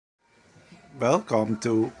Welcome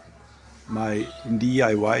to my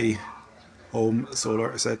DIY home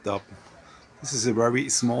solar setup. This is a very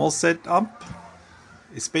small setup.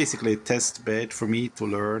 It's basically a test bed for me to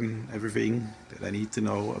learn everything that I need to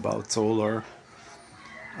know about solar.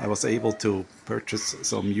 I was able to purchase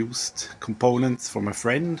some used components from a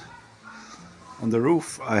friend. On the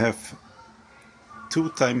roof I have 2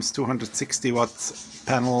 times 260 watts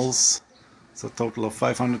panels, so a total of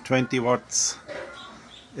 520 watts.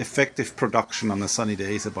 Effective production on a sunny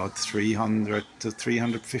day is about 300 to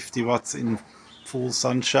 350 watts in full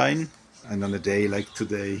sunshine, and on a day like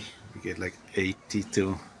today we get like 80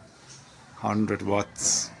 to 100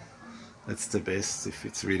 watts. That's the best if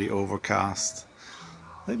it's really overcast.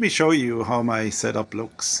 Let me show you how my setup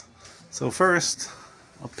looks. So first,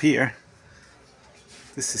 up here,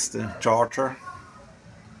 this is the charger.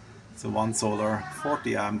 It's a One Solar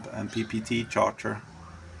 40 amp MPPT charger.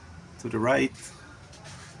 To the right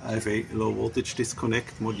I have a low voltage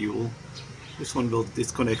disconnect module. This one will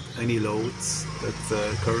disconnect any loads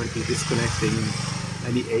that's currently disconnecting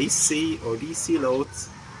any AC or DC loads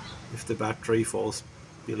if the battery falls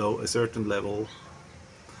below a certain level.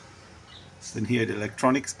 Then here the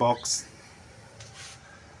electronics box.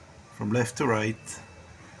 From left to right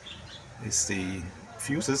is the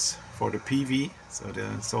fuses for the PV, so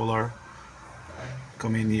the solar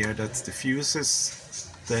come in here, that's the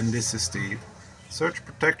fuses. Then this is the surge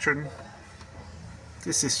protection.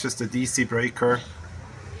 This is just a DC breaker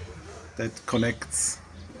that connects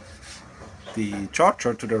the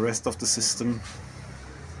charger to the rest of the system.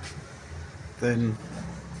 Then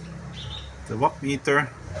the watt meter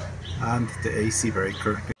and the AC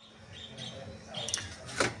breaker.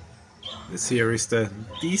 This here is the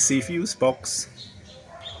DC fuse box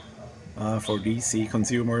for DC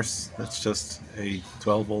consumers. That's just a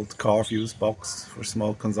 12 volt car fuse box for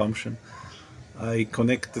small consumption. I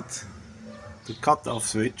connected the cut-off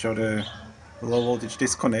switch, or the low voltage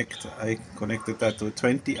disconnect. I connected that to a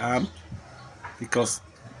 20 amp because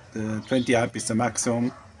the 20 amp is the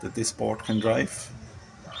maximum that this board can drive.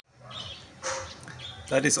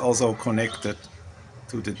 That is also connected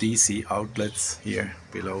to the DC outlets here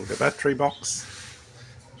below the battery box.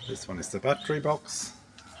 This one is the battery box,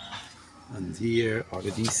 and here are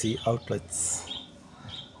the DC outlets.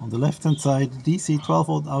 On the left hand side, DC 12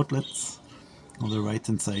 volt outlets. On the right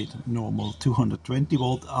hand side, normal 220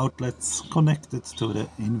 volt outlets connected to the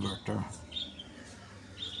inverter.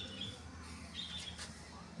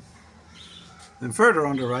 Then further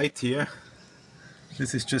on the right here,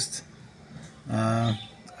 this is just a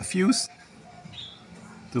fuse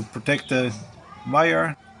to protect the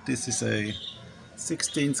wire. This is a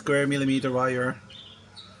 16 square millimeter wire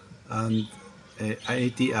and a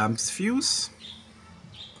 80 amps fuse.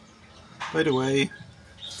 By the way,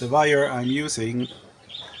 the wire I'm using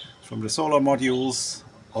from the solar modules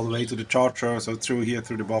all the way to the charger, so through here,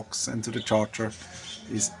 through the box and to the charger,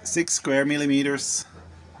 is 6 square millimeters.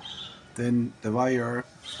 Then the wire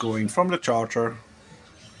going from the charger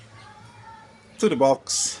to the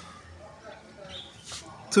box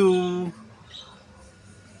to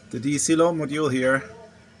the DC low module here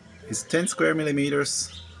is 10 square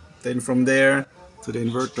millimeters. Then from there to the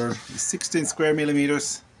inverter is 16 square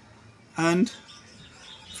millimeters, and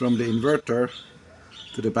from the inverter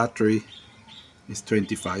to the battery is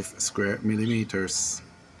 25 square millimeters.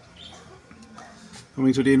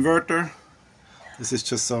 Coming to the inverter, this is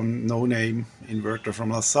just some no-name inverter from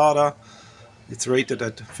Lazada. It's rated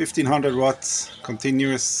at 1500 watts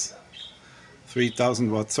continuous, 3000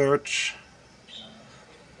 watt surge.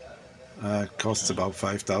 Costs about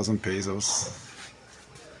 5,000 pesos.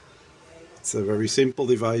 It's a very simple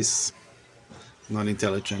device,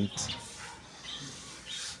 non-intelligent.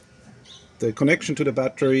 The connection to the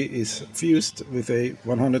battery is fused with a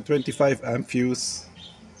 125 amp fuse.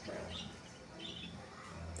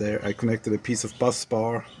 There I connected a piece of bus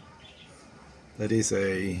bar. That is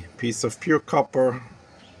a piece of pure copper.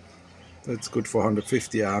 That's good for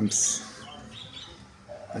 150 amps.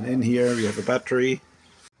 And in here we have a battery.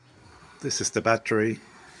 This is the battery.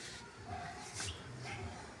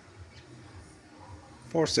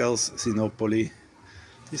 4 cells Sionopoly.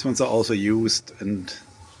 These ones are also used, and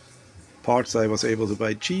parts I was able to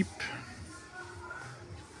buy cheap.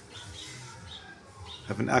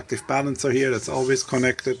 Have an active balancer here that's always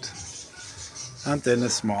connected, and then a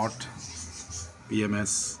smart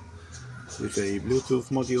BMS with a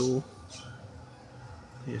Bluetooth module.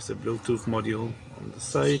 Here's a Bluetooth module on the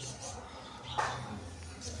side.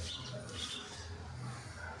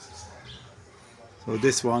 So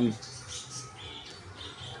this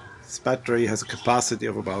battery has a capacity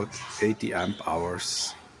of about 80 amp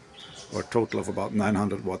hours, or a total of about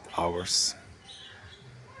 900 watt hours.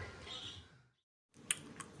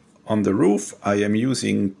 On the roof I am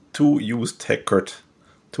using two used Heckert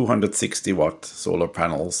 260 watt solar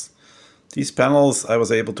panels. These panels I was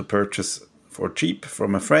able to purchase for cheap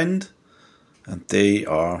from a friend, and they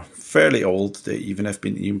are fairly old. They even have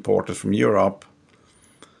been imported from Europe,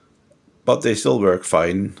 but they still work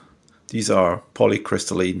fine. These are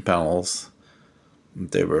polycrystalline panels.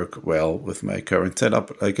 They work well with my current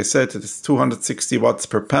setup. Like I said, it's 260 watts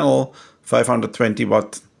per panel, 520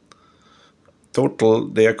 watt total.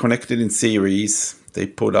 They are connected in series. They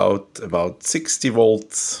put out about 60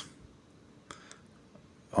 volts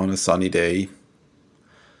on a sunny day,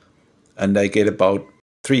 and I get about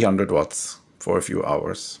 300 watts for a few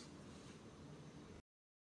hours.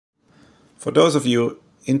 For those of you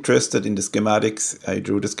interested in the schematics, I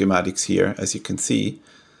drew the schematics here. As you can see,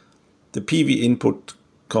 the PV input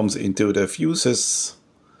comes into the fuses.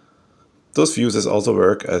 Those fuses also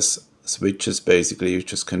work as switches. Basically, you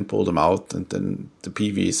just can pull them out and then the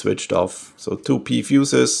PV is switched off. So two P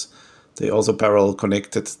fuses. They also parallel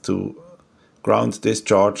connected to ground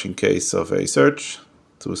discharge in case of a surge,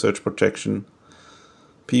 to surge protection.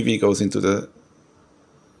 PV goes into the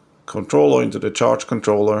controller, into the charge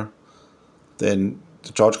controller. Then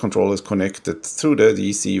the charge controller is connected through the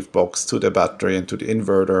DC box to the battery and to the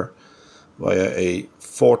inverter via a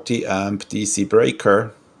 40 amp DC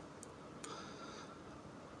breaker.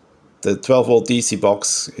 The 12 volt DC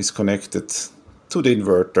box is connected to the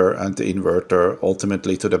inverter, and the inverter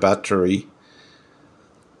ultimately to the battery.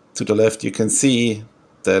 To the left you can see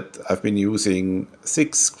that I've been using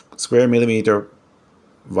 6 square millimeter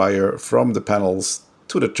wire from the panels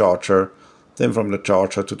to the charger, then from the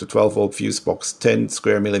charger to the 12 volt fuse box 10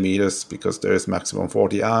 square millimeters because there is maximum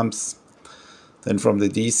 40 amps. Then from the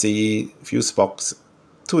DC fuse box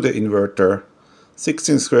to the inverter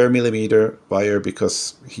 16 square millimeter wire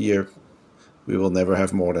because here we will never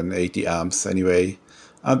have more than 80 amps anyway.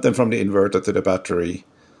 And then from the inverter to the battery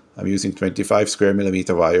I'm using 25 square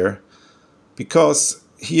millimeter wire because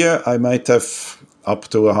here I might have up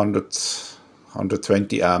to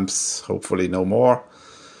 120 amps, hopefully no more,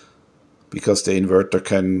 because the inverter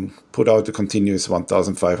can put out a continuous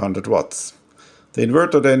 1500 watts. The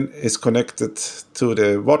inverter then is connected to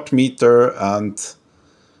the watt meter and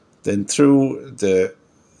then through the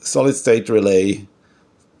solid state relay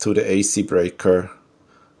to the AC breaker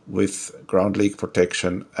with ground leak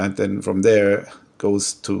protection, and then from there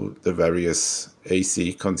goes to the various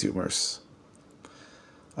AC consumers.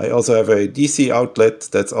 I also have a DC outlet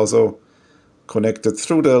that's also connected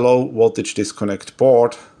through the low voltage disconnect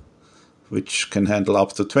board, which can handle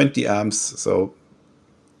up to 20 amps, so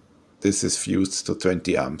this is fused to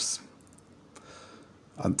 20 amps.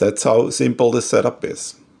 And that's how simple this setup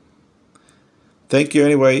is. Thank you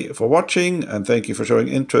anyway for watching, and thank you for showing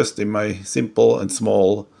interest in my simple and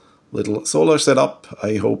small little solar setup.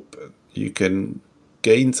 I hope you can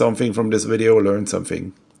gain something from this video, learn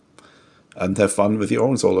something, and have fun with your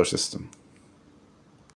own solar system.